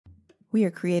We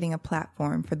are creating a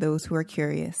platform for those who are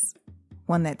curious,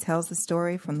 one that tells the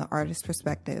story from the artist's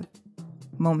perspective.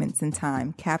 Moments in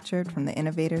time captured from the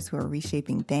innovators who are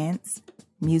reshaping dance,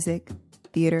 music,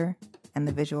 theater, and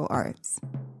the visual arts.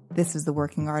 This is the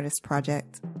Working Artist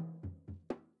Project.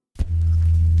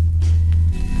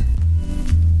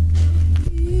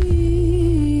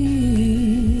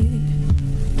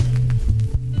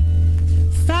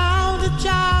 Found a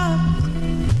job.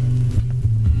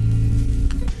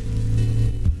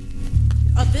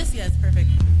 Oh, this, yes, perfect.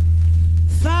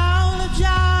 Found a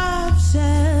job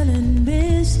selling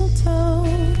mistletoe.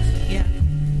 Yeah.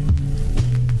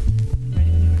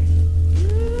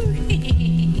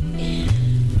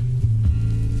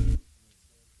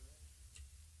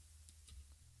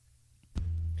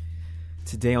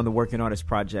 Today on the Working Artist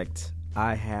Project,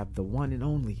 I have the one and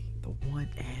only,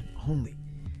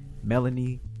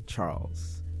 Melanie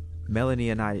Charles.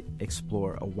 Melanie and I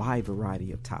explore a wide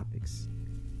variety of topics,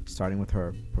 starting with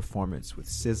her performance with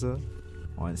SZA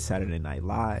on Saturday Night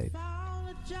Live.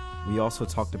 We also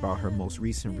talked about her most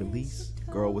recent release,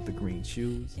 Girl with the Green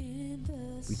Shoes.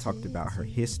 We talked about her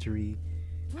history,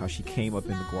 how she came up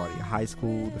in LaGuardia High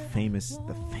School, the Fame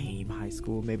High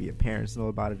School. Maybe your parents know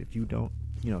about it. If you don't,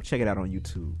 check it out on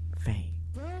YouTube. Fame.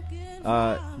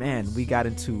 Man, we got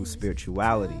into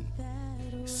spirituality.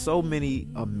 So many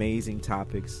amazing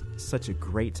topics. Such a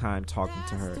great time talking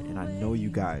to her, and I know you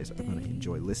guys are going to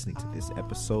enjoy listening to this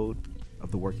episode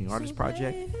of the Working Artist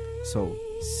Project. So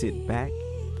sit back,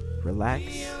 relax,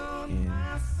 and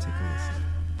take a listen.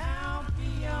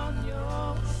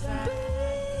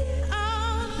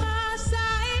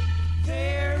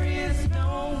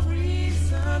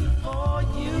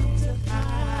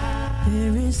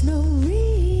 There is no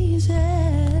reason.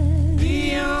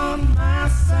 Be on my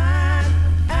side,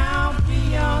 I'll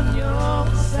be on your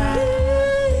side.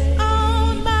 Be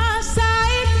on my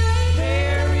side.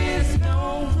 There is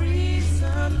no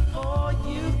reason for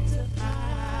you to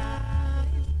hide.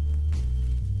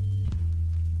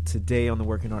 Today on the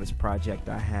Working Artist Project,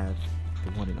 I have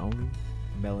the one and only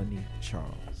Melanie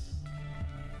Charles.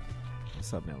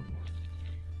 What's up, Melanie?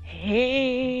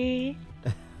 Hey.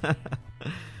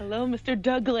 Hello, Mr.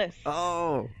 Douglas.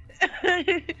 Oh.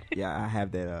 Yeah, I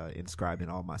have that inscribed in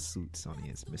all my suits on it.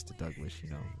 It's Mr. Douglas,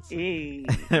 So. Hey.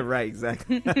 Right,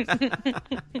 exactly.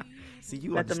 See,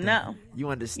 you Let understand. them know. You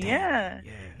understand.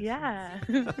 Yeah.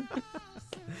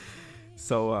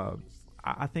 So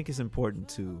I think it's important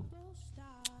to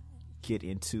get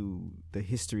into the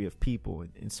history of people.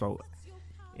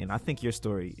 And I think your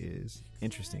story is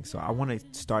interesting. So I want to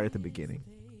start at the beginning.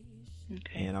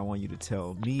 Okay. And I want you to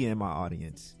tell me and my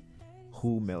audience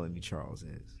who Melanie Charles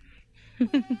is.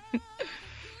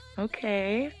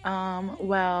 Okay.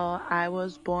 Well, I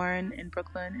was born in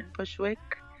Brooklyn in Bushwick,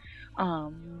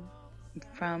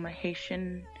 from a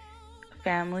Haitian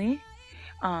family.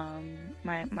 My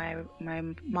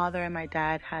mother and my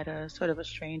dad had a sort of a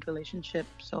strained relationship.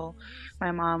 So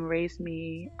my mom raised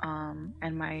me,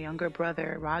 and my younger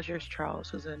brother, Rogers Charles,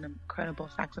 who's an incredible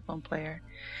saxophone player,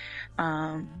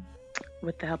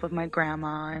 with the help of my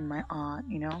grandma and my aunt,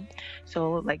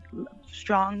 so like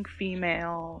strong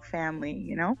female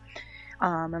family,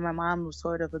 and my mom was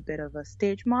sort of a bit of a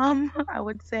stage mom, I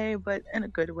would say, but in a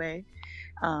good way.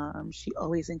 She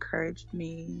always encouraged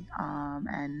me,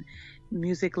 and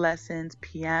music lessons,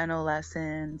 piano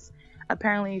lessons.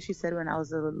 Apparently, she said when I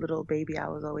was a little baby, I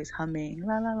was always humming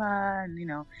la la la, and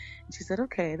and she said,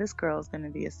 okay, this girl's gonna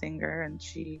be a singer. And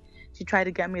she tried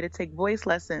to get me to take voice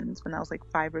lessons when I was like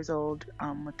 5 years old,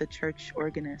 with the church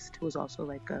organist, who was also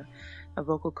like a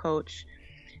vocal coach.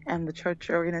 And the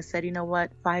church organist said, you know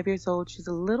what, 5 years old, she's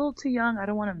a little too young. I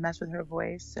don't want to mess with her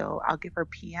voice. So I'll give her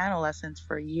piano lessons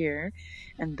for a year,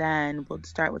 and then we'll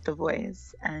start with the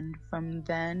voice. And from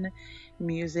then,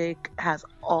 music has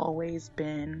always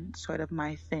been sort of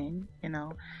my thing.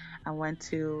 I went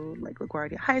to like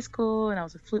LaGuardia High School, and I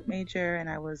was a flute major, and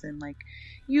I was in like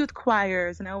youth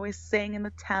choirs, and I always sang in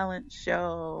the talent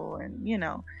show, and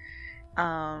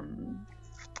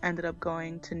ended up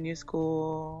going to new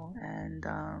school, and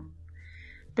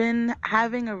been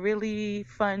having a really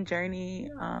fun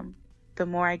journey. The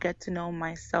more I get to know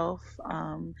myself,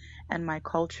 and my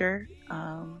culture,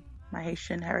 my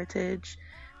Haitian heritage,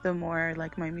 the more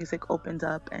like my music opens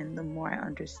up, and the more I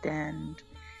understand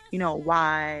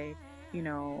why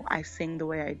I sing the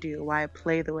way I do, why I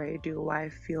play the way I do, why I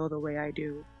feel the way I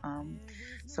do.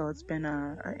 So it's been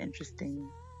an interesting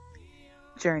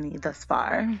journey thus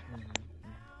far.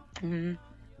 Mm-hmm.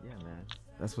 Yeah, man,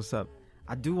 that's what's up.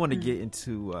 I do want to get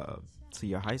into to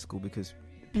your high school, because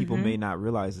people may not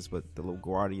realize this, but the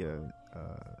LaGuardia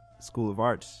School of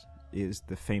Arts is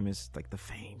the famous, like the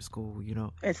Fame School, you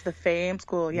know? It's the Fame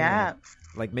School, yeah.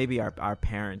 Like maybe our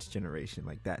parents' generation,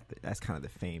 like that's kind of the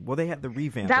Fame. Well, they had the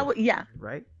revamp. That was, yeah.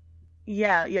 Right?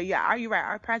 Yeah. Are you right?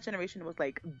 Our parents' generation was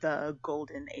like the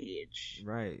golden age.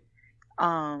 Right.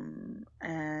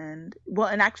 And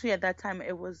actually at that time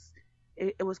it was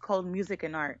called Music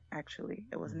and Art, actually.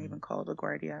 It wasn't even called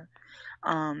LaGuardia.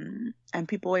 And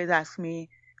people always ask me,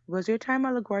 was your time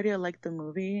at LaGuardia like the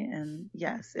movie? And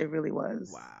yes, it really was.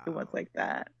 Wow. It was like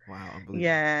that. Wow, unbelievable.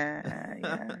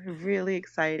 Yeah. Really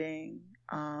exciting.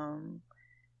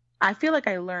 I feel like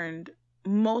I learned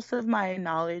most of my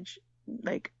knowledge,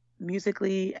 like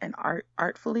musically and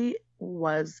artfully,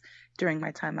 was during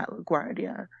my time at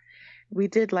LaGuardia. We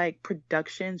did like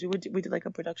productions. We did like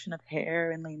a production of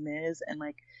Hair and Les Mis, and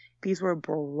like these were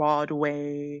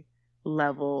Broadway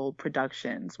level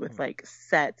productions with like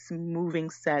sets, moving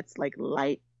sets, like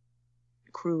light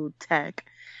crew tech.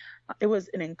 It was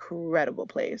an incredible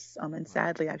place. And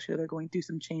sadly, actually, they're going through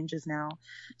some changes now.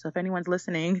 So if anyone's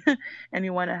listening and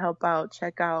you want to help out,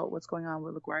 check out what's going on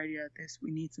with LaGuardia.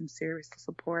 We need some serious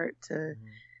support to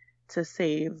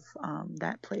save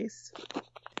that place.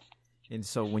 And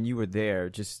so when you were there,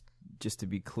 just to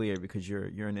be clear, because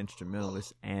you're an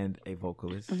instrumentalist and a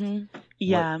vocalist.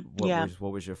 Yeah.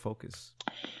 What was your focus?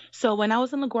 So when I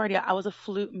was in LaGuardia, I was a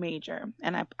flute major,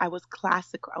 and I was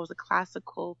classical. I was a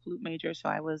classical flute major. So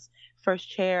I was first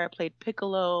chair. I played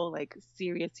piccolo, like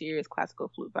serious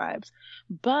classical flute vibes.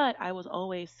 But I was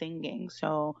always singing,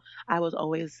 so I was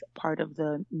always part of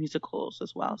the musicals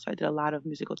as well. So I did a lot of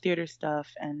musical theater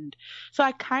stuff, and so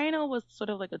I kind of was sort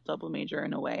of like a double major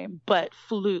in a way. But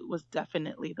flute was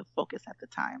definitely the focus at the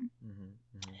time.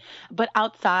 But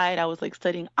outside, I was like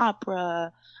studying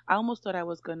opera. I almost thought I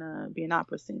was gonna be an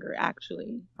opera singer,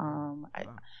 actually.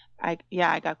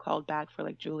 I got called back for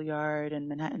like Juilliard and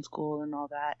Manhattan School and all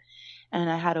that, and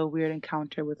I had a weird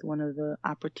encounter with one of the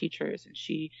opera teachers, and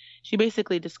she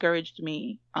basically discouraged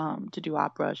me to do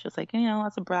opera. She was like,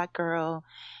 that's a brat girl.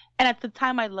 And at the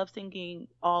time, I loved singing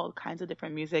all kinds of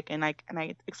different music, and I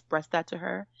expressed that to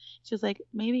her. She was like,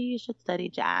 maybe you should study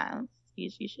jazz. You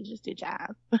should just do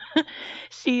jazz.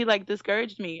 She like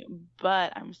discouraged me,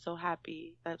 but I'm so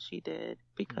happy that she did,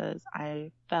 because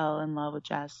I fell in love with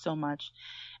jazz so much.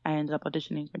 I ended up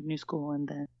auditioning for New School,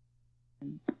 and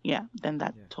then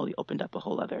that totally opened up a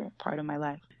whole other part of my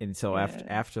life. And so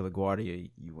after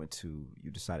LaGuardia,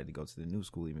 you decided to go to the New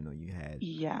School, even though you had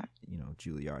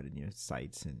Juilliard in your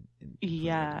sights and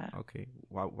okay.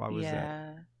 Why was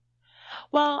that?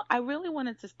 Well, I really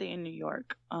wanted to stay in New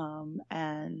York.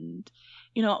 And,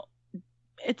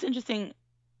 it's interesting.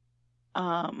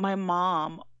 My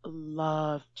mom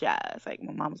loved jazz. Like,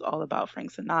 my mom was all about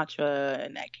Frank Sinatra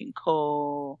and Nat King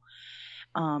Cole,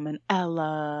 and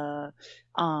Ella.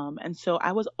 And so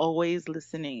I was always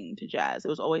listening to jazz. It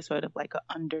was always sort of like an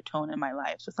undertone in my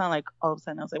life. So it's not like all of a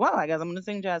sudden I was like, wow, I guess I'm going to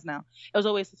sing jazz now. It was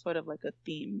always sort of like a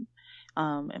theme,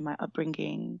 in my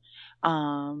upbringing.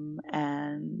 And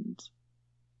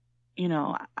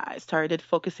I started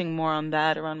focusing more on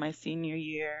that around my senior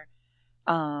year.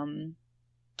 And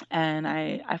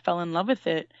I fell in love with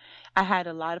it. I had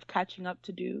a lot of catching up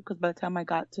to do, because by the time I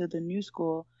got to the New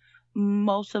School,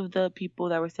 most of the people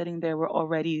that were sitting there were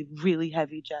already really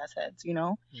heavy jazz heads,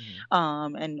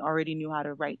 and already knew how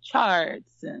to write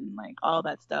charts and like all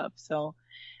that stuff. So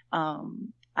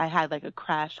I had like a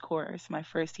crash course my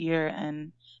first year,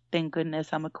 and thank goodness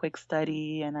I'm a quick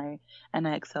study, and I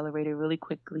accelerated really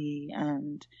quickly,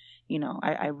 and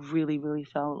I really, really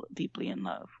fell deeply in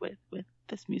love with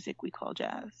this music we call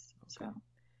jazz. So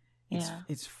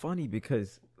it's funny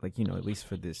because like at least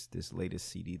for this latest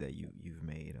CD that you've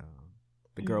made,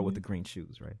 The Girl with the Green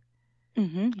Shoes, right?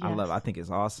 Yes. I think it's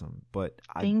awesome, but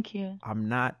thank you. I'm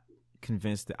not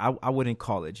convinced that I wouldn't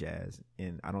call it jazz,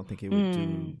 and I don't think it would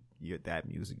do that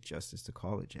music justice to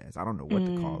call it jazz. I don't know what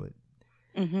to call it,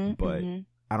 but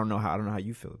I don't know how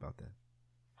you feel about that.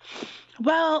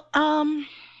 Well, I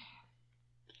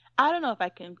don't know if I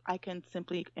can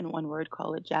simply in one word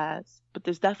call it jazz, but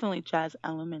there's definitely jazz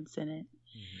elements in it.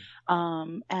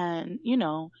 And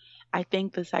I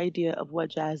think this idea of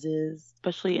what jazz is,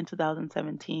 especially in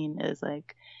 2017, is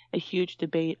like a huge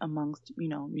debate amongst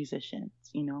musicians.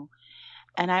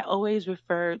 And I always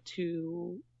refer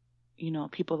to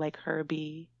people like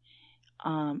Herbie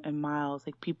and Miles,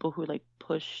 like people who like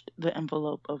pushed the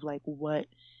envelope of like what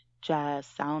jazz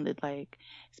sounded like.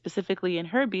 Specifically in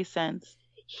Herbie's sense,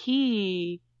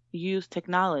 he used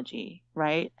technology,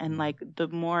 right? And like the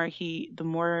more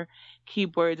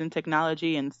keyboards and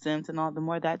technology and synths and all, the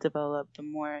more that developed, the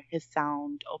more his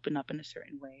sound opened up in a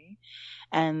certain way.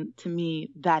 And to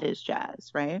me, that is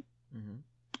jazz, right?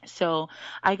 So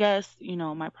I guess,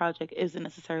 my project isn't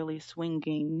necessarily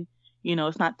swinging,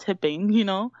 it's not tipping,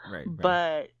 Right,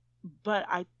 right. but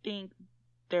I think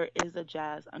there is a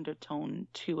jazz undertone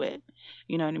to it.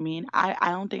 You know what I mean?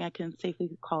 I don't think I can safely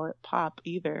call it pop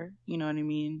either. You know what I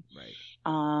mean?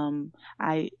 Right.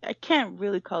 I can't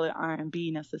really call it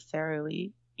R&B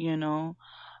necessarily,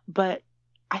 but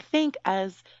I think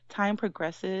as time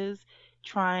progresses,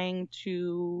 trying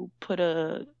to put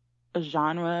a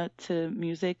genre to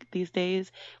music these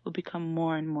days will become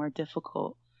more and more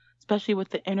difficult, especially with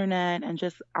the internet and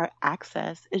just our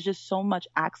access. It's just so much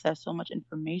access, so much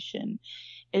information.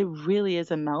 It really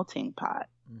is a melting pot.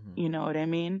 Hmm. You know what I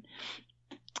mean?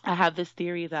 I have this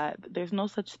theory that there's no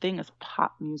such thing as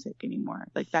pop music anymore.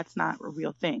 Like that's not a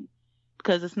real thing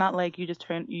because it's not like you just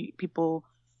people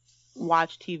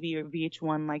watch TV or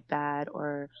VH1 like that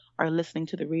or are listening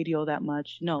to the radio that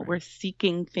much. No, Right. we're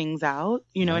seeking things out,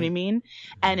 you know what I Right. mean?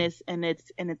 And Right.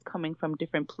 it's coming from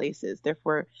different places.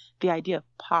 Therefore, the idea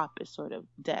of pop is sort of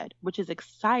dead, which is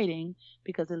exciting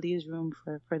because it leaves room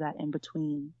for that in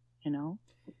between, you know?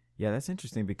 Yeah, that's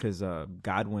interesting because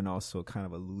Godwin also kind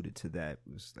of alluded to that.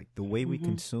 It was like the way we Mhm.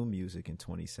 consume music in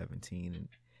 2017 and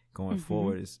going Mhm.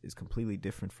 forward is completely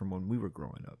different from when we were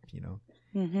growing up, Like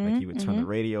Mhm. you would turn the Mhm.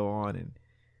 radio on and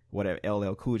whatever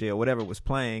LL Cool J or whatever was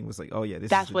playing was like, oh yeah,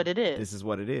 That's what it is. this is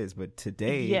what it is. But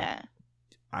today, Yeah.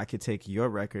 I could take your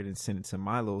record and send it to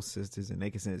my little sisters, and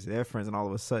they can send it to their friends, and all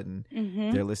of a sudden,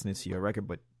 Mhm. they're listening to your record.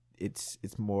 But it's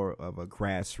more of a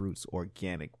grassroots,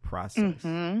 organic process.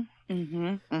 Mhm.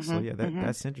 Mhm. So Mhm. yeah, Mhm.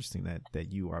 that's interesting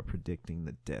that you are predicting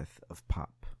the death of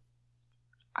pop.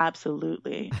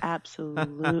 Absolutely.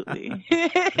 Absolutely.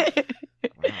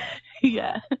 Wow.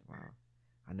 Yeah. Wow.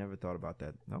 I never thought about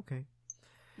that. Okay.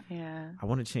 Yeah. I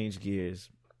want to change gears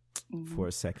for Mhm.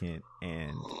 a second,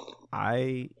 and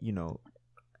I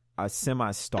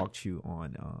semi stalked you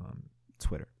on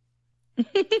Twitter.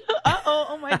 Uh-oh,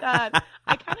 oh my God.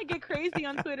 I kind of get crazy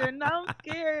on Twitter and now I'm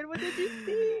scared. What did you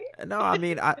see? No, I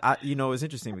mean, I it was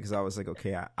interesting because I was like,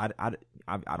 okay,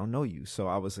 I don't know you, so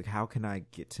I was like, how can I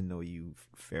get to know you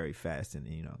very fast? And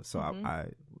so Mhm. I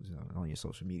was on your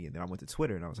social media, and then I went to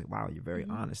Twitter, and I was like, wow, you're very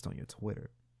Mhm. honest on your Twitter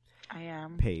I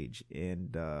am. page,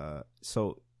 and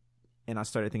and I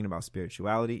started thinking about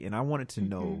spirituality, and I wanted to Mhm.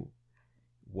 know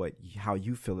how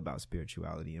you feel about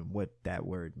spirituality and what that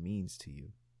word means to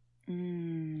you.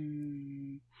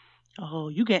 Oh,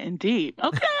 you getting deep.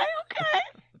 Okay, okay.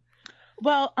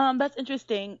 Well, that's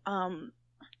interesting.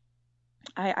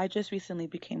 I just recently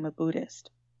became a Buddhist.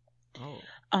 Oh,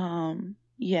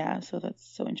 Yeah, so that's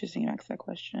so interesting you asked that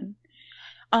question.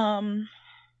 Um,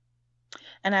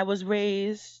 and I was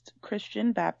raised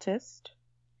Christian Baptist.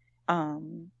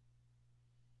 Um,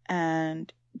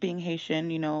 and being Haitian,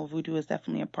 voodoo is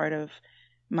definitely a part of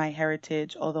my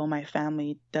heritage, although my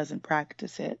family doesn't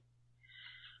practice it.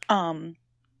 Um,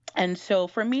 and so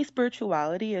for me,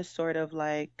 spirituality is sort of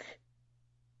like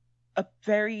a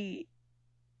very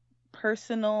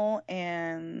personal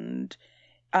and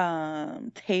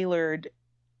tailored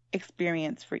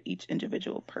experience for each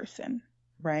individual person,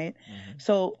 right? mm-hmm.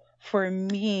 So for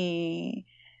me,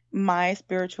 my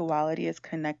spirituality is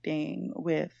connecting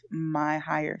with my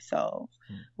higher self,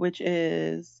 which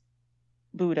is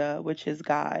Buddha, which is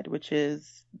God, which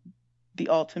is the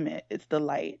ultimate, it's the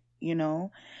light.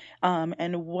 And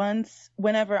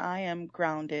whenever I am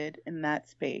grounded in that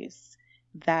space,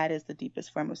 that is the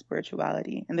deepest form of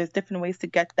spirituality. And there's different ways to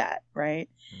get that, right?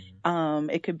 Mm-hmm.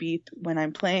 It could be when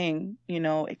I'm playing,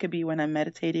 it could be when I'm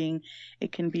meditating,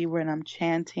 it can be when I'm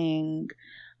chanting.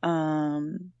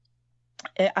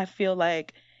 I feel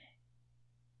like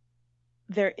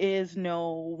there is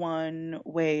no one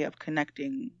way of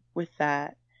connecting with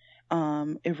that.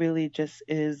 It really just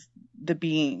is the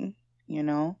being, you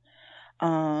know?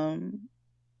 Um,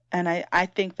 and I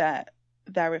think that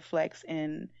reflects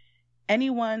in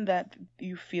anyone that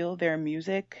you feel their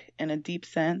music in a deep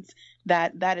sense,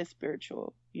 that is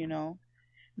spiritual,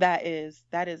 that is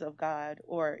of God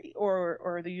or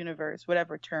the universe,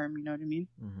 whatever term, you know what I mean?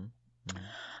 Mm-hmm.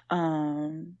 Mm-hmm.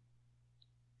 Um,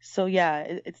 so yeah,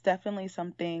 it's definitely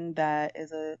something that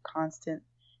is a constant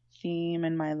theme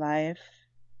in my life.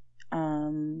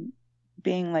 Um,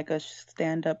 being like a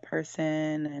stand-up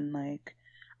person and like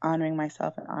honoring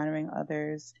myself and honoring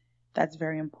others, that's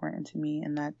very important to me,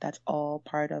 and that's all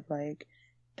part of like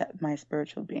that my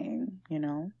spiritual being.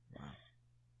 Wow.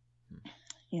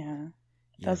 Yeah. Yeah.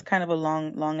 That was kind of a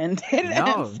long-ended No,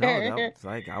 answer. that was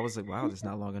like, I was like, wow, that's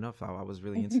not long enough. I was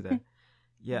really into that.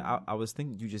 Yeah, I was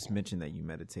thinking, you just mentioned that you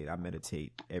meditate. I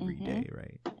meditate every day,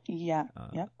 right? Yeah.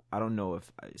 Yep. I don't know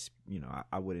if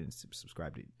I wouldn't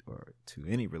subscribe to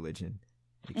any religion,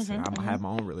 I have my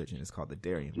own religion. It's called the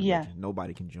Darien religion. Yeah.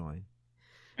 Nobody can join.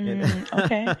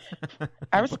 Okay.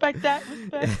 I respect that.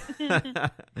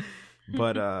 Respect.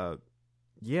 But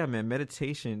yeah, man,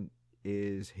 meditation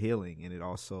is healing, and it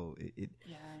also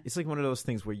it's like one of those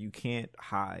things where you can't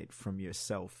hide from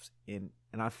yourself, and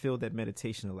I feel that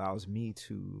meditation allows me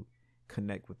to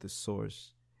connect with the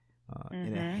source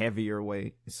in a heavier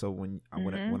way. So when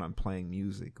I'm playing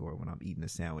music or when I'm eating a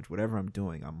sandwich, whatever I'm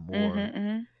doing, I'm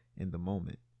more in the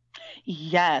moment.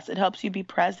 Yes, it helps you be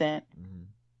present.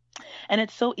 And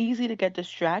it's so easy to get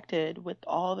distracted with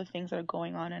all the things that are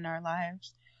going on in our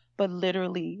lives. But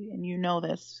literally, and you know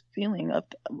this feeling of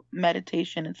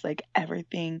meditation, it's like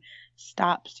everything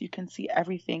stops. You can see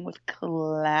everything with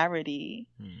clarity,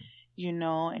 you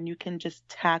know, and you can just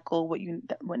tackle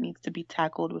what needs to be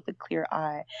tackled with a clear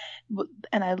eye.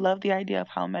 And I love the idea of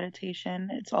how meditation,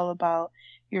 it's all about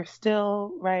you're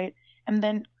still, right? And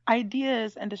then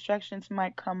ideas and distractions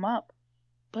might come up,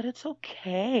 but it's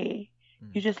okay.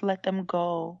 You just let them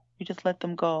go. You just let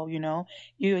them go, you know?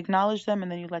 You acknowledge them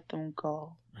and then you let them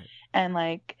go. Right. And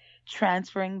like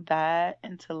transferring that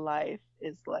into life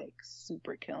is like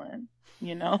super killing,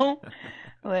 you know?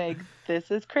 Like,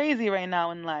 this is crazy right now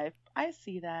in life. I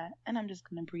see that and I'm just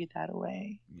going to breathe that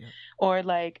away. Yeah. Or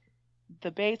like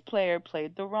the bass player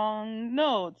played the wrong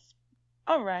notes.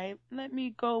 All right, let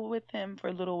me go with him for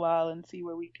a little while and see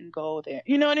where we can go there.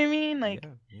 You know what I mean? Like,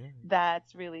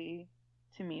 that's really,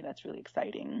 to me, that's really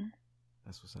exciting.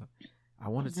 That's what's up. I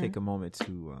want to take a moment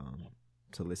to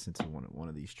listen to one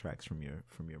of these tracks from your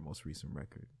most recent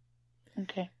record.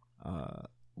 Okay.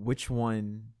 Which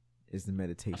one is the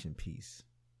meditation piece?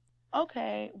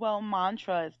 Okay. Well,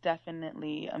 Mantra is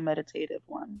definitely a meditative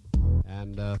one.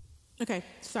 And okay.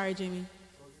 Sorry, Jamie.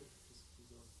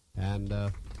 And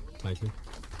thank you.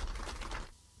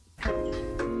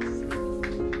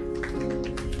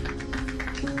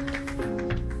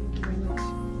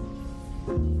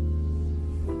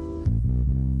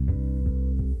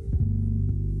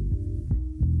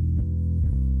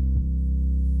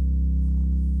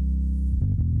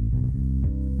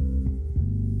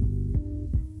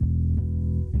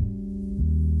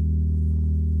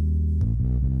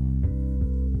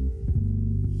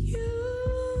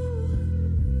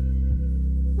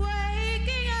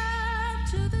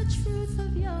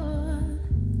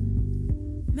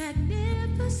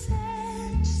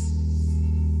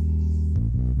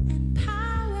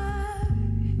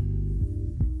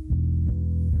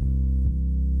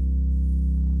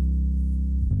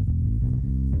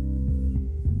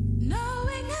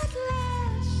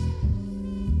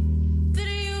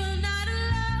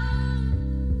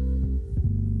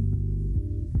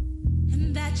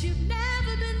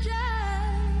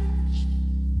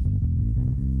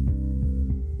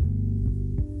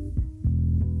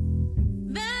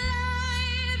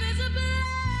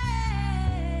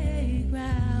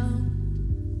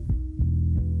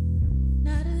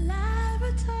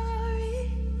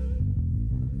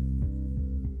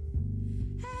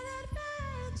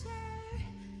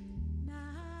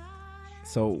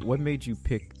 So what made you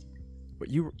pick?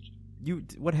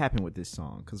 What happened with this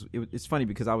song? Because it's funny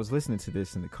because I was listening to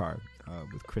this in the car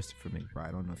with Christopher McBride.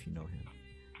 I don't know if you know him.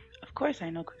 Of course, I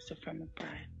know Christopher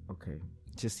McBride. Okay,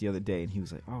 just the other day, and he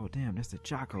was like, "Oh, damn, that's the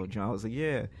Jocko John." I was like,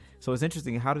 "Yeah." So it's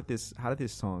interesting. How did this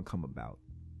song come about?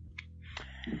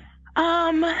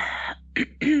 I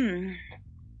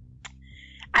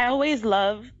always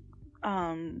love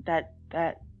that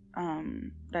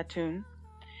tune.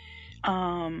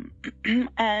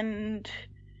 And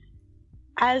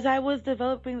as I was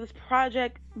developing this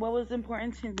project, what was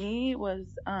important to me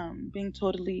was being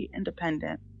totally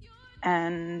independent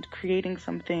and creating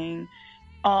something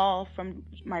all from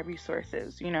my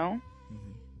resources, you know?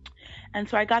 And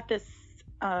so I got this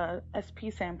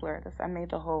SP sampler. I made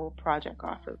the whole project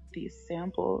off of these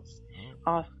samples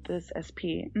off this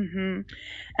SP.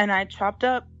 And I chopped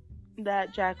up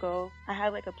that Jacko. I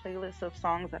had like a playlist of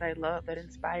songs that I love that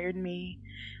inspired me,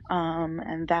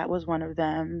 and that was one of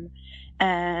them.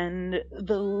 And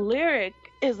the lyric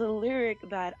is a lyric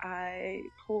that I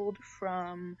pulled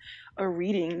from a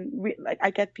reading. Like,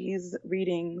 I get these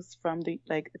readings from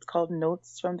it's called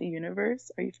Notes from the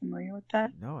Universe. Are you familiar with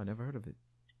that? No, I never heard of it.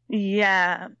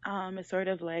 Yeah, it's sort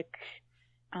of like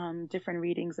different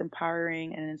readings,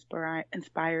 empowering and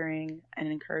inspiring and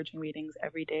encouraging readings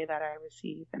every day that I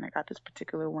receive. And I got this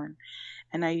particular one,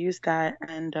 and I used that,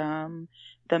 and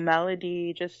the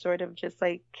melody just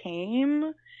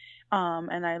came.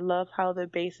 And I love how the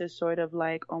bass is sort of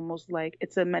like almost like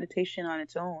it's a meditation on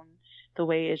its own. The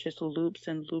way it just loops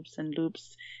and loops and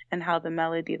loops, and how the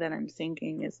melody that I'm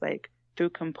singing is like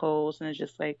through composed, and it's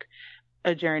just like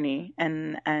a journey,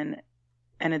 and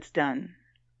it's done,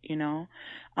 you know.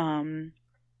 Um,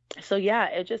 so yeah,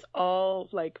 it just all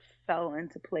like fell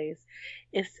into place.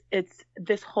 It's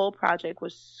this whole project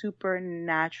was super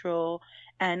natural,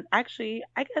 and actually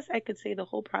I guess I could say the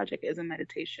whole project is a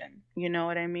meditation. You know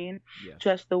what I mean? Yeah.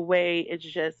 Just the way it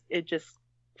just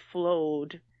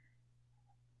flowed,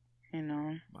 you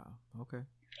know. Wow. Okay.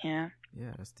 Yeah.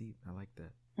 Yeah, that's deep. I like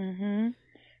that. Mhm.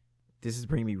 This is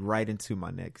bringing me right into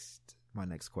my next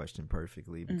question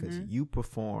perfectly, because you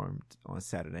performed on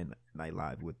Saturday Night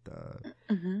Live with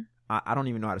Mhm. I don't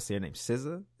even know how to say her name.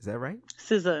 SZA, is that right?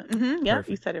 SZA. Mhm. Yeah, you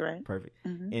Perfect. said it right. Perfect.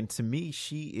 Mhm. And to me,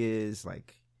 she is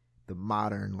like the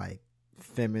modern, like,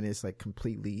 feminist, like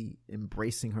completely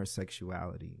embracing her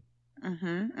sexuality.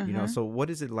 Mhm. You know, so what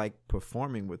is it like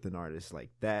performing with an artist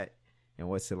like that? And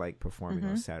what's it like performing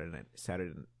on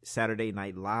Saturday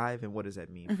Night Live? And what does that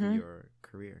mean for your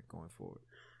career going forward?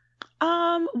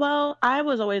 Well, I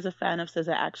was always a fan of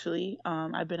SZA actually.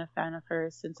 I've been a fan of her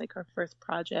since like her first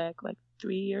project like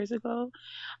 3 years ago.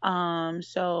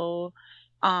 So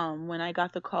when I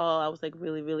got the call, I was like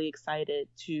really, really excited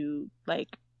to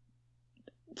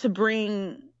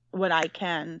bring what I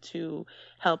can to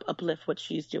help uplift what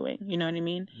she's doing. You know what I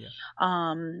mean? Yeah.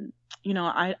 You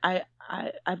know,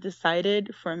 I've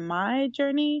decided for my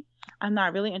journey, I'm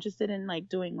not really interested in like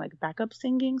doing like backup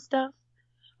singing stuff.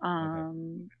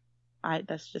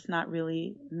 That's just not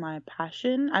really my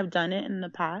passion. I've done it in the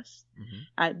past,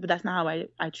 but that's not how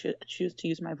I choose to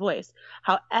use my voice.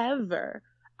 However,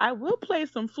 I will play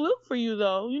some flute for you,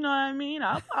 though. You know what I mean?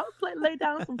 I'll lay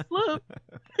down some flute.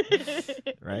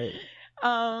 Right.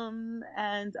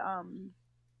 And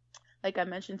like I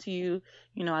mentioned to you,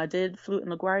 you know, I did flute in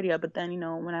LaGuardia, but then, you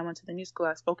know, when I went to the new school, I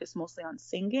was focused mostly on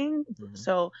singing.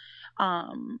 So,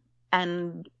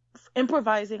 and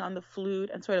improvising on the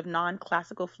flute and sort of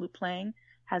non-classical flute playing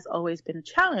has always been a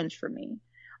challenge for me.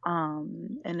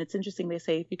 And it's interesting, they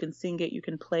say if you can sing it, you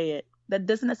can play it. That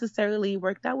doesn't necessarily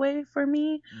work that way for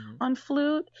me on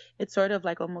flute. It's sort of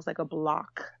like almost like a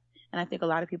block. And I think a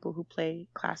lot of people who play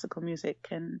classical music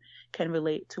can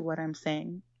relate to what I'm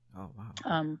saying. Oh,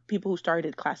 wow. People who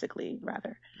started classically,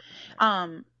 rather.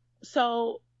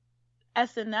 So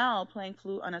SNL, playing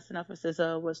flute on SNL for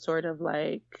SZA was sort of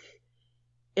like,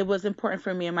 it was important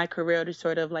for me in my career to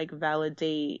sort of like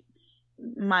validate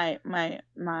my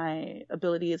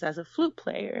abilities as a flute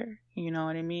player. You know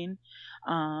what I mean?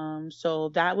 So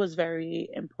that was very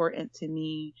important to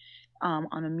me on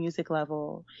a music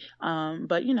level.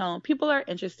 But you know, people are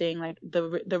interesting. Like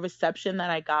the reception that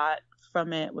I got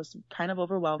from it was kind of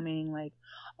overwhelming. Like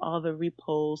all the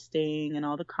reposting and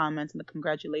all the comments and the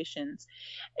congratulations.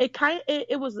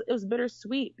 It was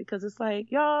bittersweet because it's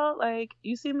like, y'all, like,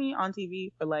 you see me on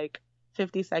TV for like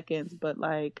 50 seconds, but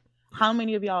like, how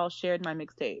many of y'all shared my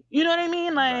mixtape? You know what I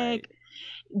mean? Like,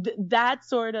 that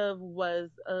sort of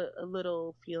was a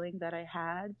little feeling that I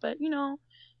had. But you know,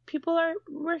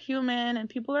 we're human, and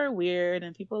people are weird,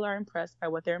 and people are impressed by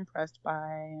what they're impressed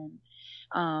by.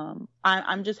 And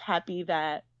I'm just happy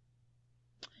that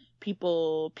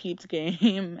people peeped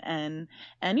game and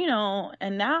you know,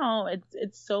 and now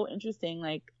it's so interesting.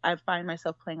 Like, I find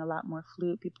myself playing a lot more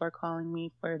flute. People are calling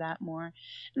me for that more,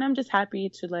 and I'm just happy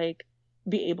to like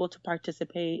be able to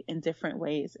participate in different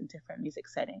ways in different music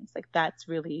settings. Like, that's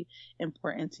really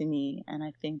important to me, and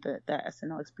I think that the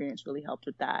SNL experience really helped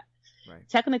with that. Right.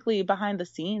 Technically, behind the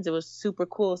scenes, it was super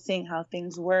cool seeing how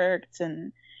things worked,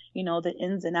 and you know, the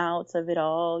ins and outs of it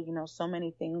all. You know, so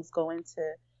many things go into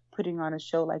putting on a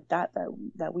show like that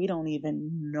we don't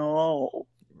even know.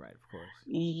 Right, of course.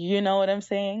 You know what I'm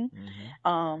saying?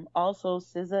 Also,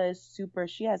 SZA is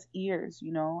she has ears,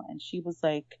 you know, and she was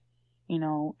like, you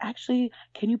know, actually,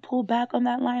 can you pull back on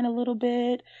that line a little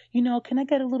bit? You know, can I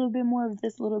get a little bit more of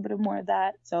this, a little bit more of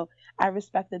that? So I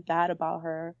respected that about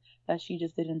her, that she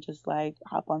just didn't just like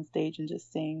hop on stage and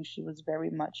just sing. She was very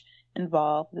much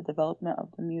involved in the development of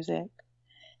the music.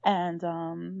 And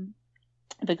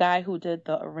the guy who did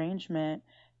the arrangement,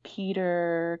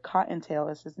 Peter Cottontail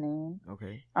is his name.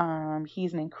 Okay.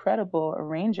 He's an incredible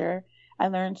arranger. I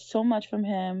learned so much from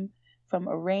him, from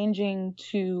arranging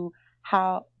to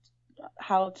how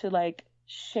to like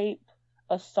shape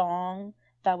a song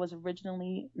that was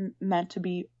originally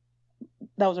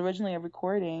a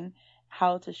recording,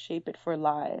 how to shape it for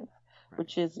live,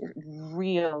 which is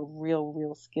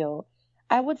real skill.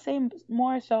 I would say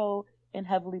more so in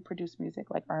heavily produced music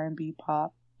like R&B,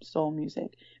 pop, soul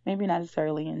music, maybe not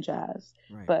necessarily in jazz,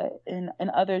 but in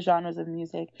other genres of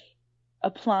music,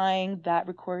 applying that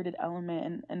recorded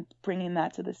element and bringing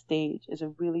that to the stage is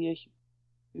a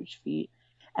huge feat.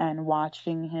 and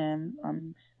watching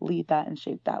him lead that and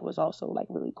shape that was also like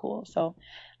really cool. So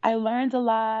I learned a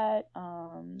lot,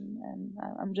 and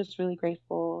I'm just really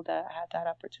grateful that I had that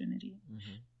opportunity.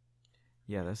 Mm-hmm.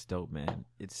 Yeah, that's dope, man.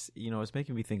 It's it's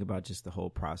making me think about just the whole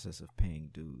process of paying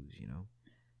dues,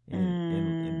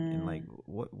 and like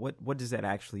what does that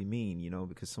actually mean,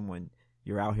 because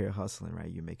you're out here hustling,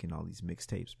 right? You're making all these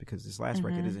mixtapes because this last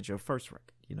record isn't your first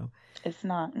record, It's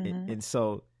not. and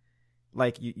so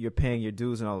like you're paying your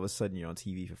dues and all of a sudden you're on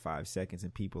TV for 5 seconds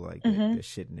and people like they're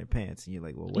shitting their pants and you're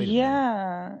like, well, wait a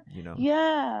minute,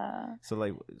 Yeah. So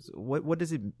like, what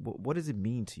does it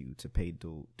mean to you to pay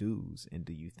dues, and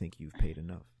do you think you've paid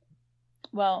enough?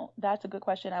 Well, that's a good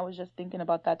question. I was just thinking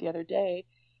about that the other day,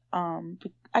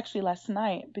 actually last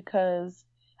night, because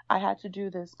I had to do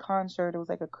this concert. It was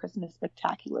like a Christmas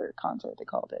spectacular concert, they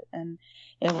called it, and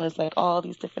it was like all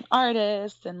these different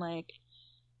artists, and like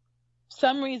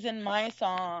some reason my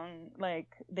song, like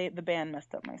the band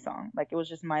messed up my song. Like it was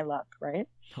just my luck, right?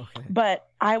 Okay. But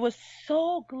I was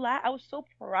so glad, I was so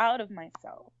proud of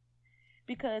myself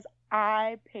because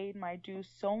I paid my dues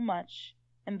so much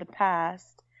in the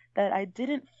past that I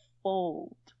didn't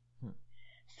fold.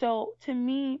 So to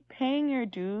me, paying your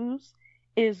dues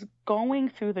is going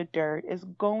through the dirt, is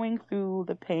going through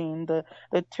the pain, the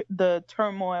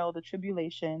turmoil, the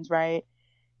tribulations, right?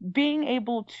 Being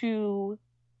able to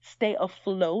stay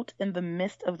afloat in the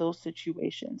midst of those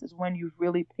situations is when you've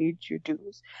really paid your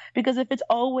dues. Because if it's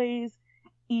always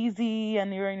easy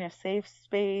and you're in a safe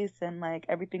space and like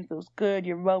everything feels good,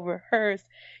 you're well rehearsed,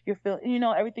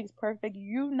 everything's perfect,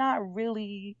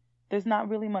 there's not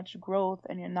really much growth,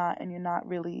 and you're not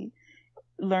really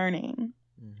learning.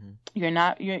 You're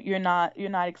not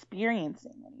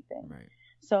experiencing anything. Right.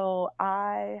 So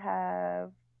I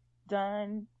have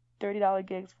done $30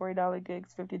 gigs, $40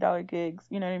 gigs, $50 gigs.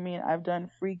 You know what I mean? I've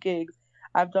done free gigs.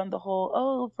 I've done the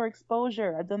whole, for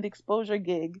exposure. I've done the exposure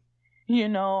gig.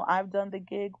 I've done the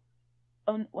gig.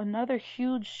 Another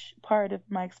huge part of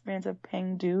my experience of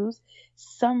paying dues,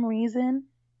 some reason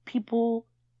people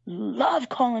love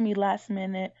calling me last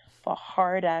minute for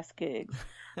hard ass gigs.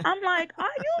 I'm like, are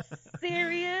you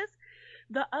serious?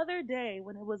 The other day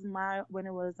when it was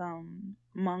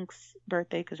Monk's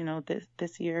birthday, because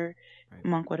this year right.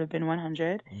 Monk would have been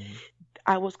 100.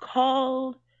 I was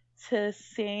called to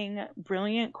sing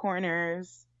Brilliant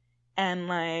Corners and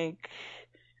like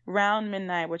Round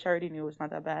Midnight, which I already knew was not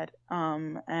that bad,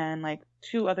 and like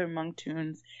 2 other Monk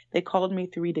tunes. They called me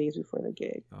 3 days before the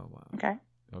gig. Oh wow.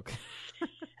 Okay.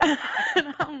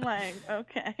 And I'm like,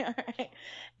 okay, all right.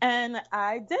 And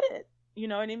I did it. You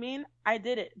know what I mean? I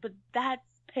did it. But that's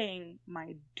paying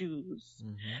my dues.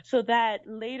 So that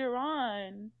later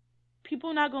on,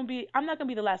 I'm not going to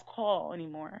be the last call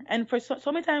anymore. And for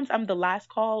so many times, I'm the last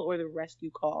call or the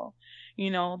rescue call.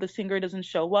 The singer doesn't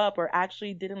show up or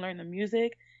actually didn't learn the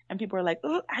music. And people are like,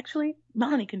 oh, actually,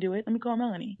 Melanie can do it. Let me call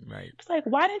Melanie. Right. It's like,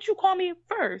 why didn't you call me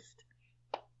first?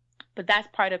 But that's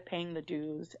part of paying the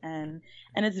dues. And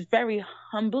it's very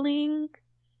humbling.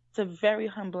 It's a very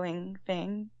humbling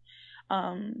thing.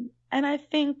 And I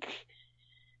think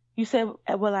you said,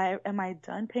 am I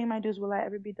done paying my dues? Will I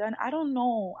ever be done? I don't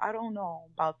know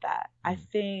about that. I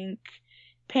think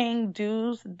paying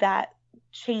dues, that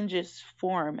changes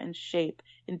form and shape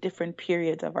in different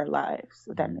periods of our lives,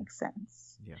 if that makes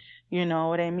sense. Yeah. You know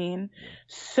what I mean? Yeah.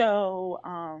 So,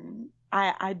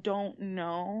 I don't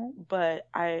know, but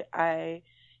I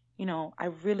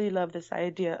really love this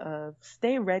idea of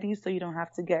stay ready so you don't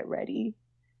have to get ready.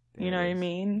 You know what I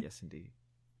mean? Yes, indeed.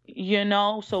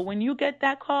 So when you get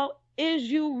that call, is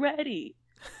you ready?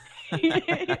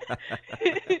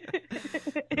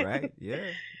 Right.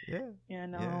 Yeah.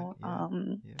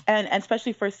 And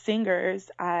especially for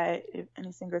singers, if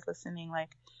any singers listening, like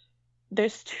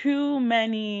there's too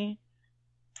much,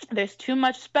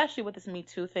 especially with this Me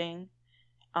Too thing,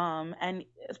 and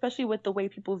especially with the way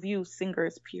people view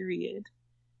singers, period.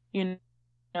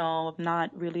 Of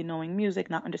not really knowing music,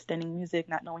 not understanding music,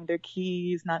 not knowing their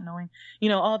keys, not knowing,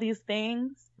 all these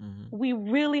things. We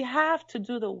really have to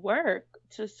do the work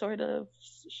to sort of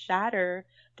shatter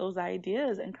those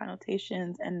ideas and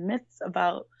connotations and myths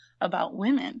about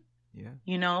women. Yeah.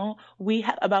 We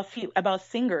have about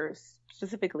singers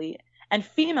specifically, and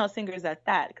female singers at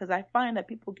that, because I find that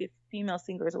people give female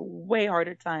singers a way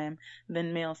harder time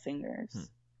than male singers.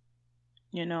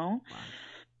 Wow.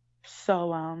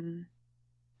 So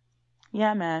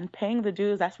yeah, man, paying the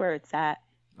dues, that's where it's at.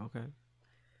 Okay.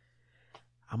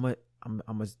 I'm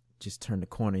gonna just turn the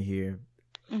corner here,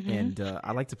 and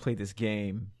I like to play this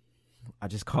game. I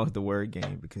just call it the word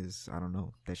game because I don't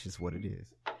know, that's just what it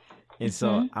is. And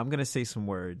so I'm gonna say some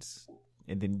words,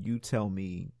 and then you tell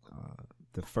me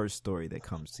the first story that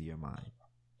comes to your mind.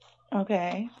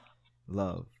 Okay.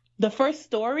 Love. The first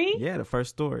story? Yeah, the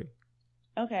first story.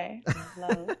 Okay.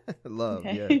 Love. Love,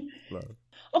 Okay. yeah. Love.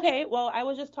 Okay, well, I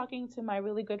was just talking to my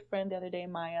really good friend the other day,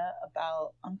 Maya,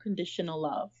 about unconditional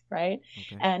love, right?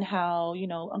 Okay. And how,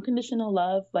 unconditional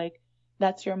love, like,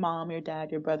 that's your mom, your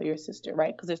dad, your brother, your sister,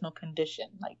 right? Because there's no condition.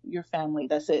 Like, your family,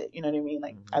 that's it. You know what I mean?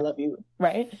 Like, I love you,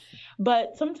 right?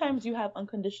 But sometimes you have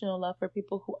unconditional love for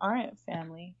people who aren't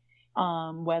family.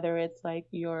 Whether it's like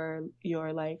your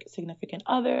like significant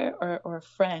other or a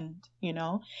friend,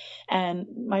 and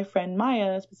my friend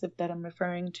Maya, specific that I'm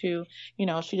referring to,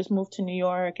 she just moved to New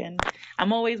York, and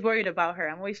I'm always worried about her.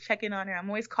 I'm always checking on her. I'm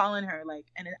always calling her, like,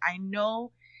 and I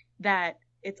know that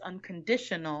it's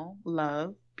unconditional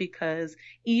love because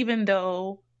even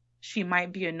though she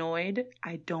might be annoyed,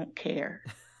 I don't care.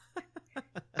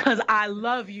 Because I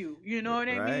love you, you know what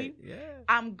I mean? Yeah.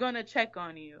 I'm gonna check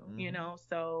on you,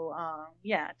 So,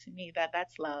 yeah, to me,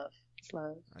 that's love. It's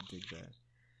love. I dig that.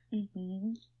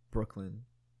 Mm-hmm. Brooklyn.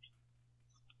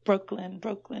 Brooklyn,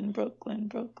 Brooklyn, Brooklyn,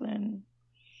 Brooklyn,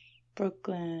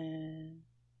 Brooklyn.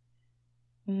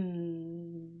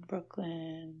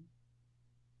 Brooklyn.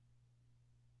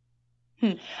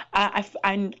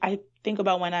 I think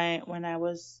about when I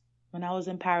was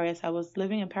in Paris. I was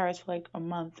living in Paris for like a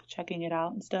month, checking it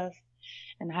out and stuff,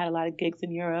 and I had a lot of gigs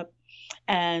in Europe.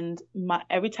 And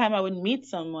every time I would meet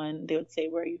someone, they would say,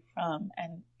 "Where are you from?"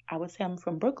 And I would say I'm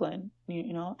from Brooklyn,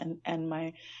 And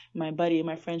my buddy,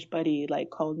 my French buddy, like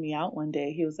called me out one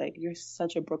day. He was like, "You're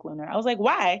such a Brooklyner." I was like,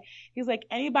 "Why?" He's like,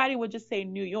 "Anybody would just say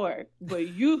New York, but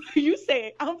you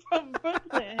say I'm from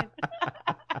Brooklyn."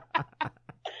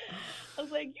 I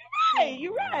was like,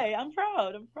 "You're right. I'm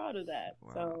proud of that."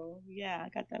 Wow. So yeah, I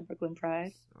got that Brooklyn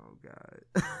pride. Oh God.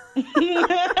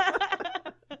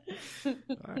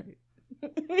 All right.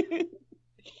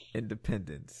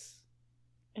 Independence.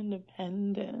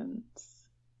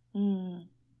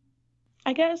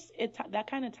 I guess that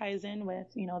kind of ties in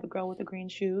with, the girl with the green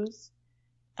shoes.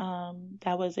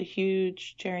 That was a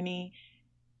huge journey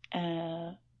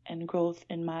and growth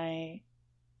in my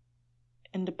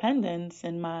independence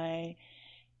and my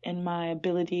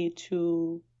ability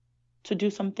to do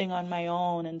something on my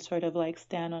own and sort of like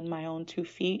stand on my own 2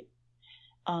 feet,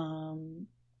 and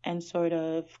sort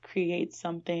of create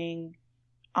something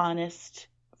honest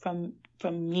from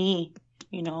me,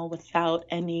 without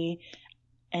any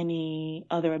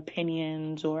other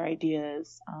opinions or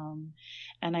ideas.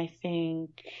 And I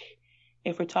think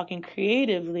if we're talking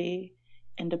creatively,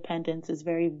 independence is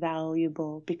very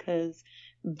valuable because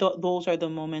those are the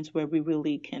moments where we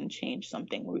really can change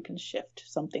something, where we can shift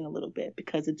something a little bit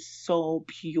because it's so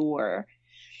pure.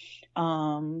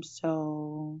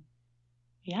 So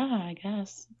yeah, I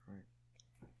guess.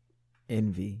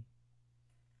 Envy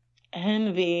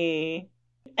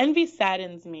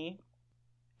Saddens me.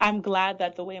 I'm glad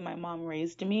that the way my mom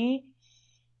raised me,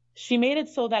 she made it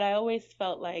so that I always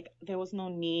felt like there was no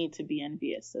need to be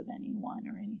envious of anyone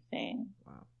or anything.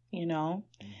 Wow.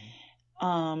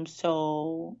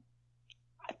 So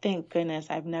thank goodness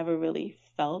I've never really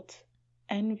felt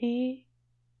envy.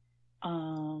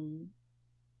 And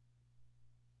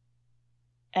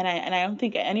I don't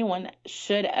think anyone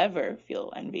should ever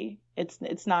feel envy.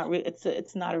 It's not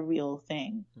a real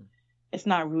thing. It's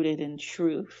not rooted in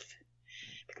truth.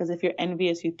 Because if you're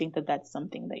envious, you think that that's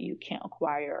something that you can't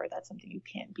acquire or that's something you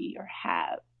can't be or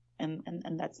have. And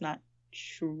that's not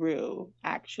true,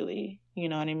 actually. You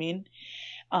know what I mean?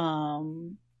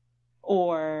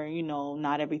 Or,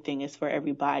 not everything is for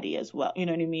everybody as well. You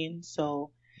know what I mean?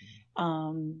 So,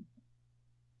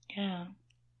 yeah.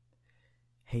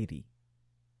 Haiti.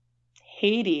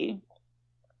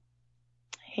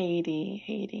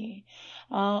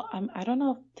 I don't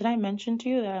know. Did I mention to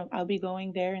you that I'll be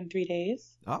going there in 3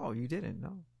 days? Oh, you didn't?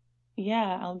 No.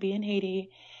 Yeah, I'll be in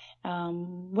Haiti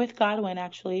with Godwin,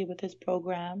 actually, with his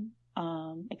program,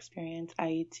 Experience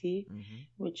IET,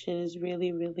 which is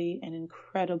really, really an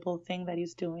incredible thing that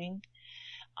he's doing.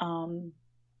 And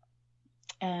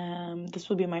this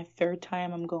will be my 3rd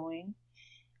time I'm going.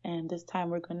 And this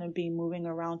time we're going to be moving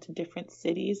around to different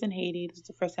cities in Haiti. This is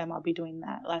the first time I'll be doing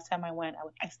that. Last time I went,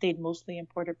 I stayed mostly in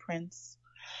Port-au-Prince.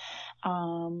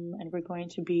 And we're going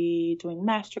to be doing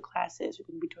master classes. We're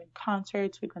going to be doing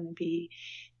concerts. We're going to be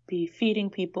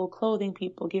feeding people, clothing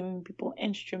people, giving people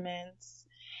instruments.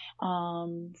 For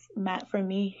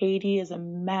me, Haiti is a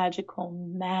magical,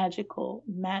 magical,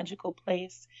 magical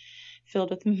place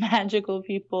filled with magical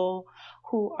people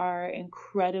who are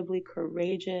incredibly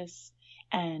courageous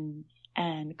and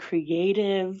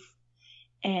creative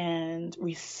and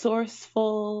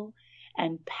resourceful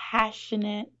and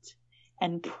passionate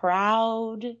and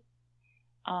proud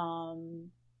And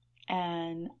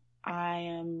I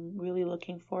am really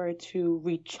looking forward to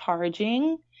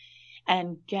recharging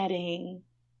and getting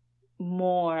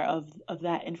more of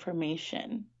that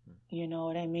information. You know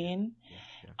what I mean?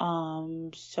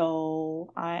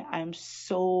 So I'm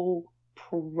so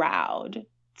proud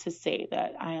to say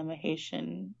that I am a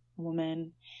Haitian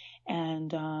woman,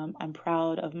 and I'm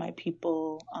proud of my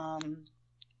people.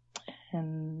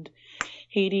 And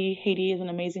Haiti is an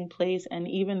amazing place, and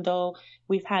even though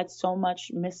we've had so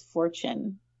much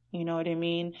misfortune, you know what I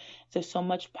mean? There's so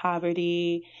much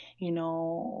poverty, you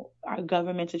know, our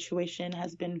government situation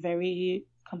has been very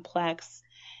complex,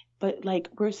 but like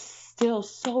we're still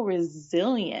so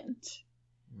resilient.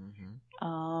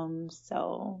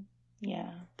 So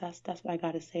yeah, that's what I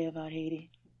gotta say about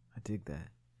Haiti. I dig that.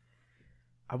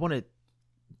 I want to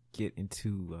get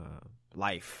into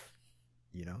life.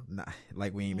 You know, not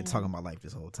like we ain't been talking about life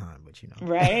this whole time, but you know,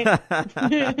 right?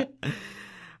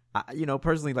 You know,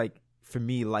 personally, like for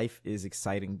me, life is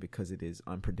exciting because it is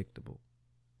unpredictable.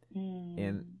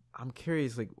 And I'm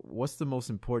curious, like, what's the most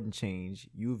important change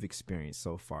you've experienced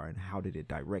so far, and how did it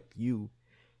direct you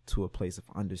to a place of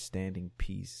understanding,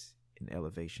 peace, and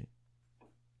elevation?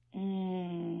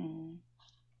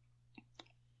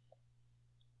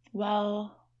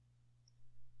 Well,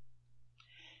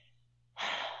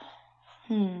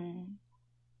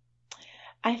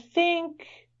 I think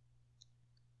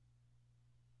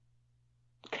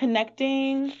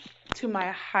connecting to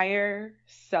my higher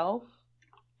self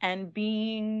and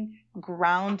being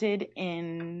grounded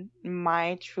in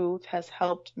my truth has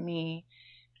helped me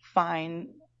find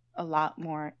a lot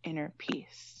more inner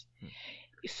peace.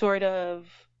 Sort of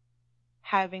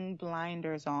having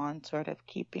blinders on, sort of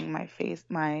keeping my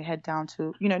head down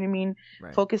to, you know what I mean?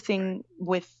 Right. Focusing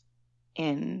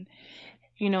within,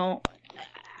 you know,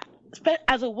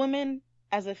 as a woman,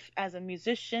 as a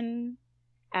musician,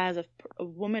 as a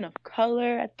woman of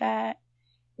color at that,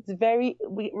 it's very,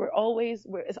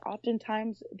 it's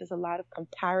oftentimes there's a lot of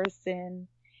comparison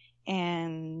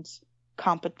and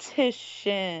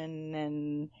competition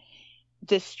and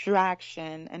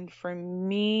distraction. And for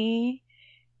me,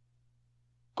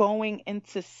 going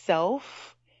into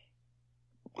self,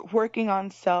 working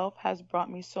on self has brought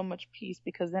me so much peace,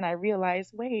 because then I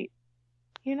realized, wait,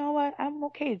 you know what? I'm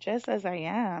okay just as I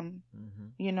am,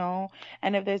 you know?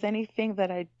 And if there's anything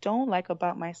that I don't like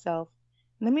about myself,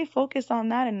 let me focus on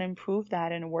that and improve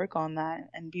that and work on that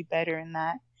and be better in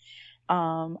that.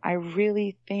 I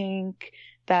really think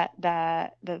that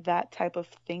type of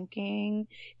thinking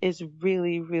is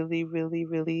really, really, really,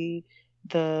 really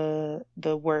the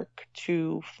work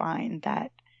to find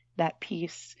that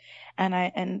peace.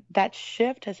 And that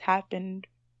shift has happened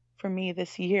for me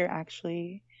this year,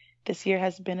 actually. This year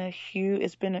has been a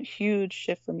huge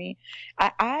shift for me.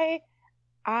 My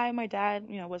dad,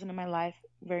 you know, wasn't in my life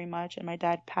very much, and my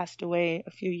dad passed away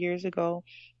a few years ago.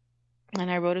 And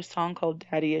I wrote a song called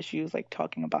Daddy Issues, like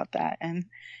talking about that. And,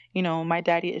 you know, my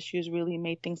daddy issues really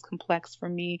made things complex for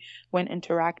me when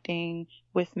interacting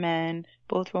with men,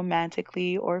 both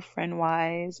romantically or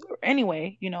friend-wise. Or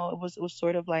anyway, you know, it was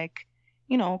sort of like,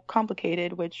 you know,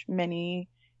 complicated, which many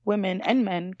women and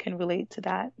men can relate to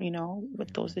that, you know,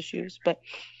 with those issues. But,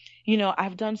 you know,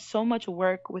 I've done so much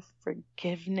work with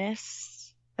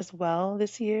forgiveness as well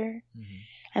this year.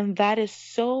 And that is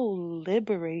so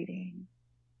liberating.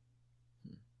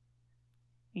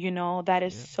 You know, that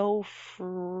is so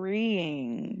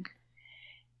freeing.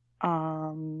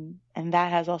 And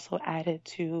that has also added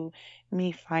to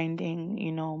me finding,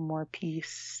 you know, more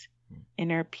peace,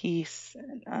 inner peace,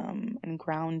 and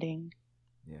grounding.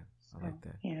 Yeah, I like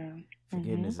that. Yeah.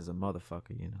 Forgiveness is a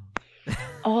motherfucker, you know.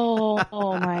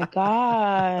 Oh my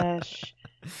gosh.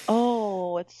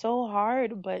 Oh, it's so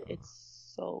hard, but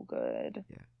it's so good.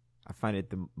 Yeah. I find it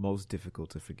the most difficult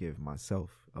to forgive myself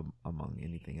among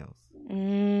anything else.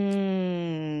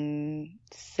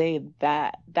 Say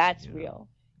that. That's real.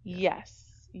 Yeah.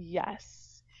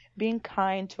 Yes. Being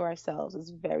kind to ourselves is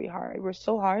very hard. We're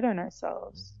so hard on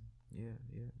ourselves.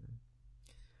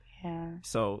 Yeah.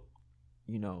 So,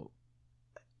 you know,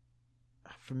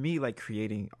 for me, like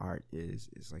creating art is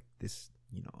like this,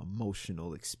 you know,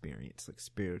 emotional experience, like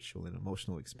spiritual and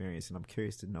emotional experience. And I'm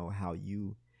curious to know how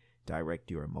you direct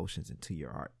your emotions into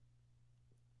your art.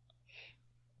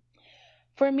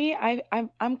 For me,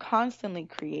 I'm constantly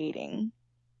creating,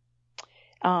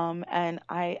 and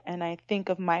I think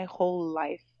of my whole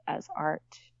life as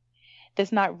art.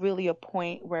 There's not really a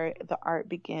point where the art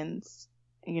begins,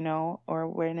 you know, or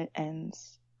when it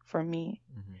ends for me.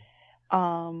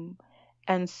 And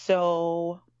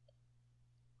so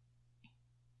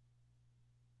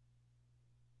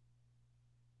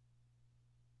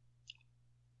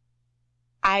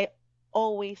I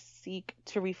always seek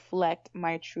to reflect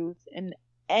my truth in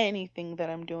anything that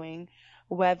I'm doing,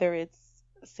 whether it's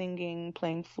singing,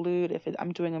 playing flute, if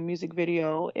I'm doing a music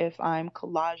video, if I'm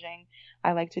collaging.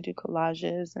 I like to do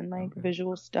collages and like Okay.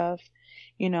 visual stuff.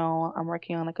 I'm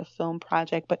working on like a film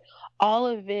project, but all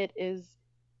of it is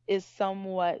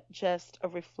somewhat just a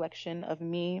reflection of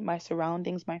me, my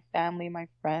surroundings, my family, my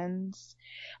friends.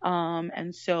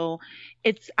 And so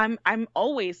I'm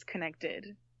always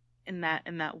connected in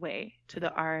that way to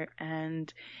the art,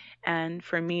 and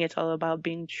for me it's all about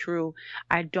being true.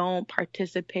 I don't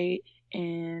participate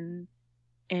in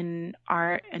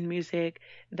art and music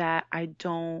that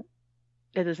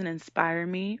doesn't inspire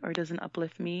me or doesn't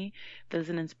uplift me,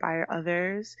 doesn't inspire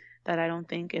others, that I don't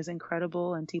think is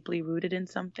incredible and deeply rooted in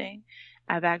something.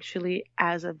 I've actually,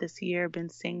 as of this year, been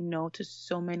saying no to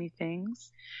so many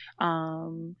things,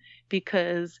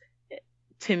 because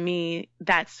to me,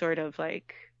 that's sort of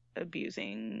like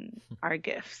abusing our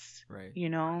gifts. Right.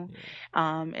 Yeah.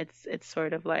 It's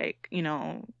sort of like,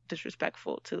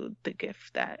 disrespectful to the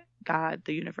gift that God,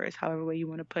 the universe, however way you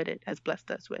want to put it, has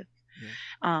blessed us with. Yeah.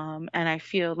 And I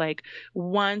feel like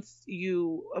once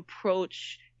you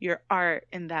approach your art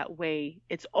in that way,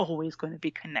 it's always going to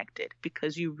be connected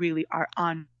because you really are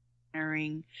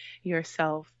honoring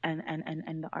yourself and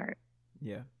the art.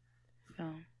 Yeah. So.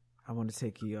 I want to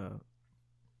take you.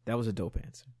 That was a dope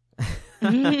answer.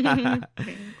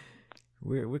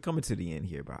 We're coming to the end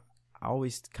here, but I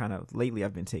always kind of lately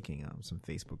I've been taking some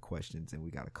Facebook questions, and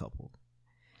we got a couple.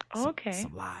 Okay.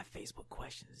 Some live Facebook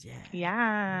questions. Yeah.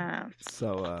 Yeah.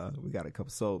 So we got a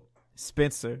couple. So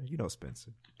Spencer,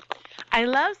 Spencer. I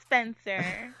love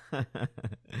Spencer.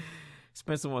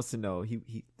 Spencer wants to know. This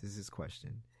is his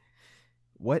question.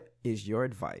 What is your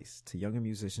advice to younger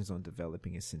musicians on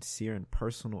developing a sincere and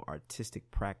personal artistic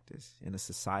practice in a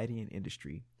society and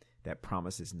industry that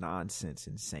promises nonsense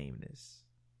and sameness?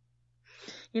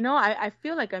 I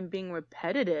feel like I'm being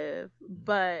repetitive,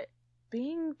 but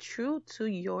being true to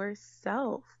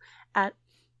yourself at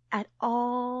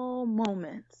all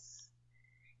moments.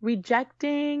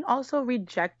 Rejecting,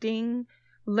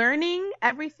 learning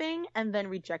everything and then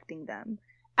rejecting them.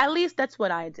 At least that's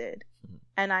what I did.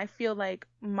 And I feel like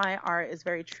my art is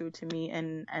very true to me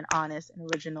and honest and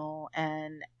original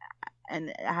and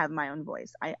I have my own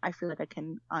voice. I feel like I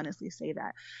can honestly say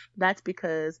that. That's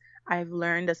because I've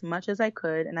learned as much as I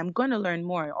could, and I'm going to learn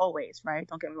more always, right?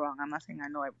 Don't get me wrong. I'm not saying I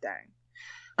know everything.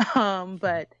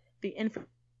 But the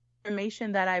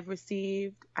information that I've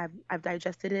received, I've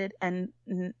digested it, and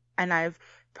I've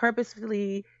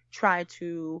purposefully tried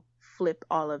to flip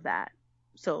all of that.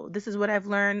 So this is what I've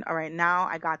learned. All right, now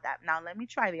I got that. Now let me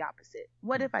try the opposite.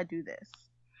 What if I do this?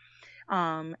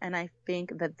 And I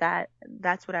think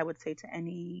that's what I would say to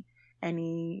any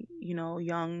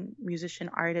young musician,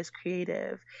 artist,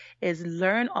 creative, is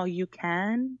learn all you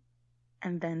can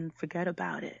and then forget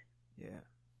about it. Yeah.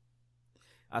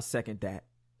 I second that.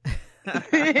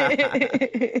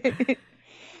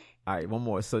 All right, one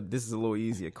more. So this is a little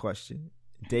easier question.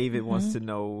 David wants to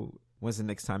know, when's the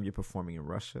next time you're performing in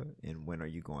Russia and when are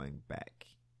you going back?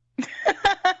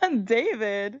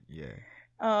 David. Yeah.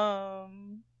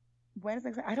 When's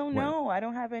next? I don't know. I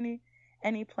don't have any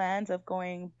plans of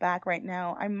going back right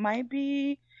now. I might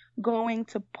be going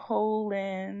to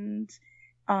Poland,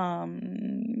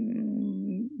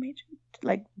 maybe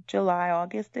like July,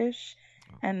 August-ish,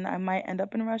 and I might end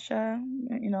up in Russia.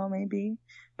 Maybe.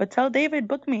 But tell David,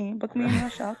 book me in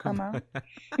Russia. I'll come out.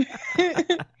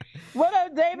 What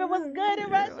up, David? What's good in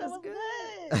Russia? What's good?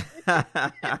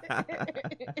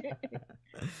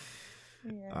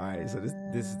 Yeah. All right, so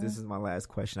this is my last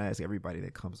question. I ask everybody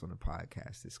that comes on the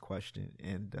podcast this question.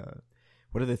 And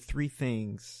what are the 3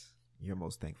 things you're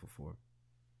most thankful for?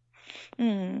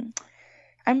 I'm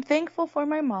thankful for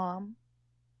my mom,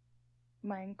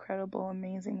 my incredible,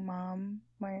 amazing mom,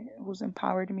 who's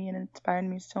empowered me and inspired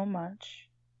me so much.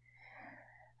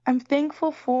 I'm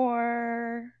thankful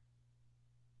for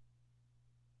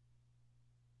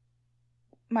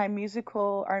our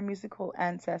musical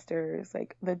ancestors,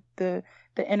 like the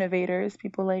innovators,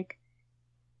 people like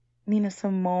Nina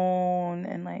Simone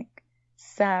and like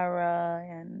Sarah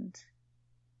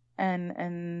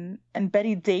and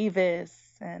Betty Davis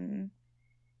and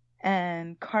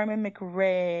Carmen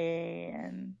McRae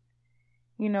and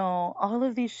all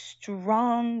of these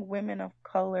strong women of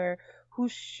color who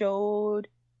showed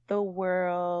the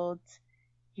world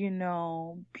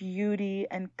beauty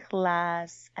and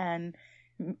class and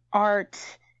art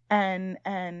and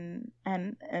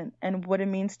what it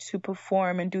means to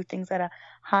perform and do things at a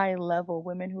high level.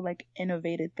 Women who like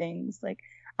innovated things. Like,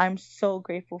 I'm so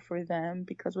grateful for them,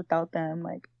 because without them,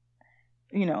 like,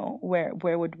 you know, where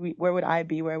would I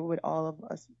be? Where would all of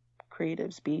us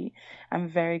creatives be? I'm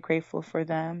very grateful for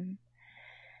them.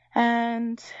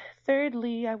 And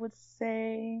thirdly, I would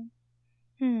say,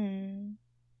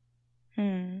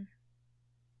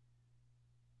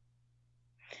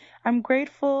 I'm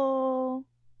grateful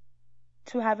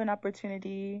to have an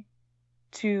opportunity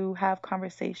to have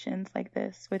conversations like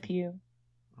this with you.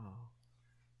 Oh.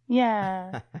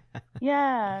 Yeah.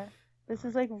 Yeah. This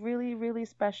is like really, really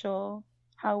special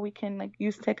how we can like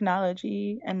use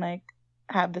technology and like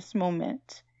have this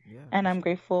moment. Yeah, And for I'm sure.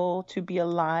 grateful to be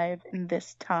alive in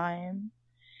this time,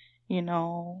 you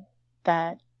know,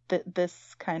 that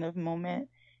this kind of moment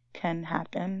can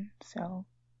happen. So,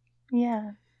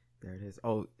 yeah. There it is.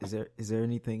 Oh, is there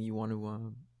anything you want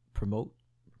to promote?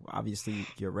 Obviously,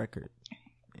 your record.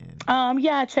 And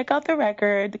Yeah, check out the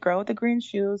record, The Girl with the Green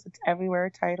Shoes. It's everywhere.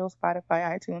 Tidal,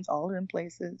 Spotify, iTunes, all in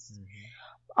places.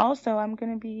 Also, I'm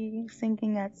going to be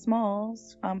singing at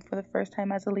Smalls for the first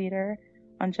time as a leader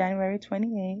on January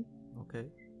 28th. Okay.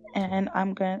 And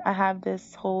I have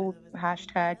this whole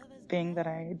hashtag thing that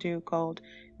I do called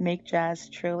Make Jazz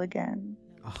Trill Again.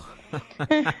 Oh.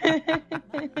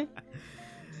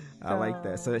 I like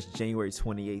that. So that's January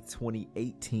 28th,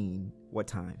 2018. What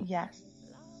time? Yes.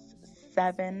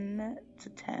 7 to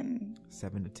 10.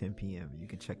 7 to 10 p.m. You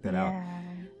can check that out.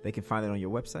 They can find it on your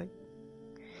website?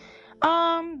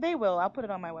 They will. I'll put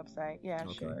it on my website. Yeah,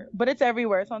 Okay. sure. But it's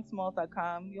everywhere. It's on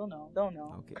smalls.com. You'll know. They'll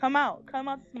know. Okay. Come out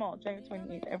to Small, January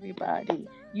 28th, everybody.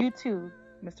 You too,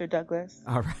 Mr. Douglas.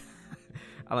 All right.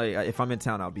 If I'm in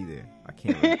town, I'll be there. I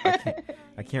can't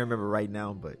remember right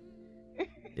now, but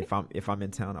if I'm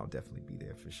in town, I'll definitely be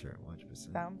there for sure,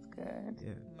 100%. Sounds good.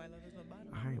 Yeah.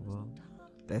 All right. Well,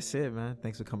 that's it, man.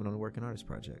 Thanks for coming on the Working Artist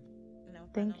Project.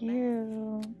 Thank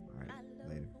you. All right.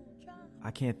 Later. I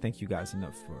can't thank you guys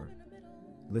enough for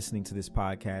listening to this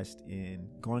podcast and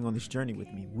going on this journey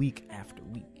with me week after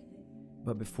week.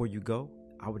 But before you go,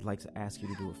 I would like to ask you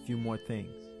to do a few more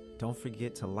things. Don't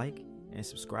forget to like and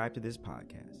subscribe to this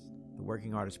podcast. The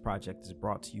Working Artist Project is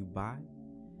brought to you by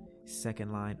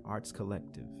Second Line Arts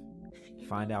Collective.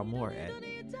 Find out more at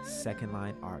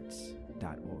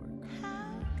secondlinearts.org.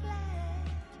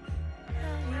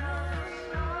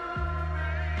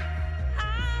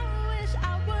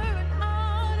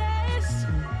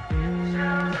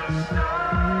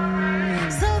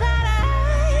 So that I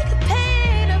could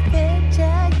paint a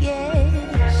picture,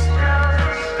 yes.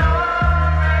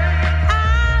 I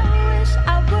wish I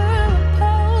were a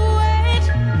poet.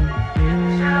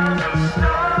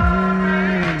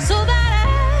 So that I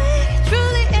could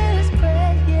truly express,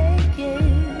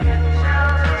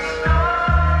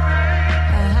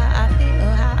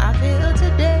 how I feel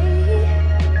today.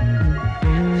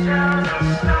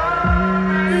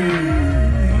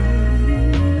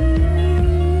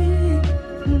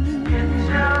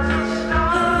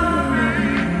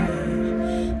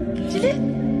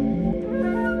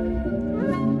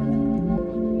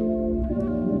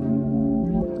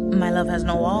 My love has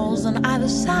no walls on either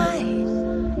side.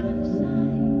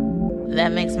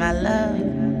 That makes my love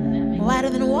wider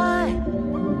than wide.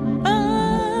 Oh.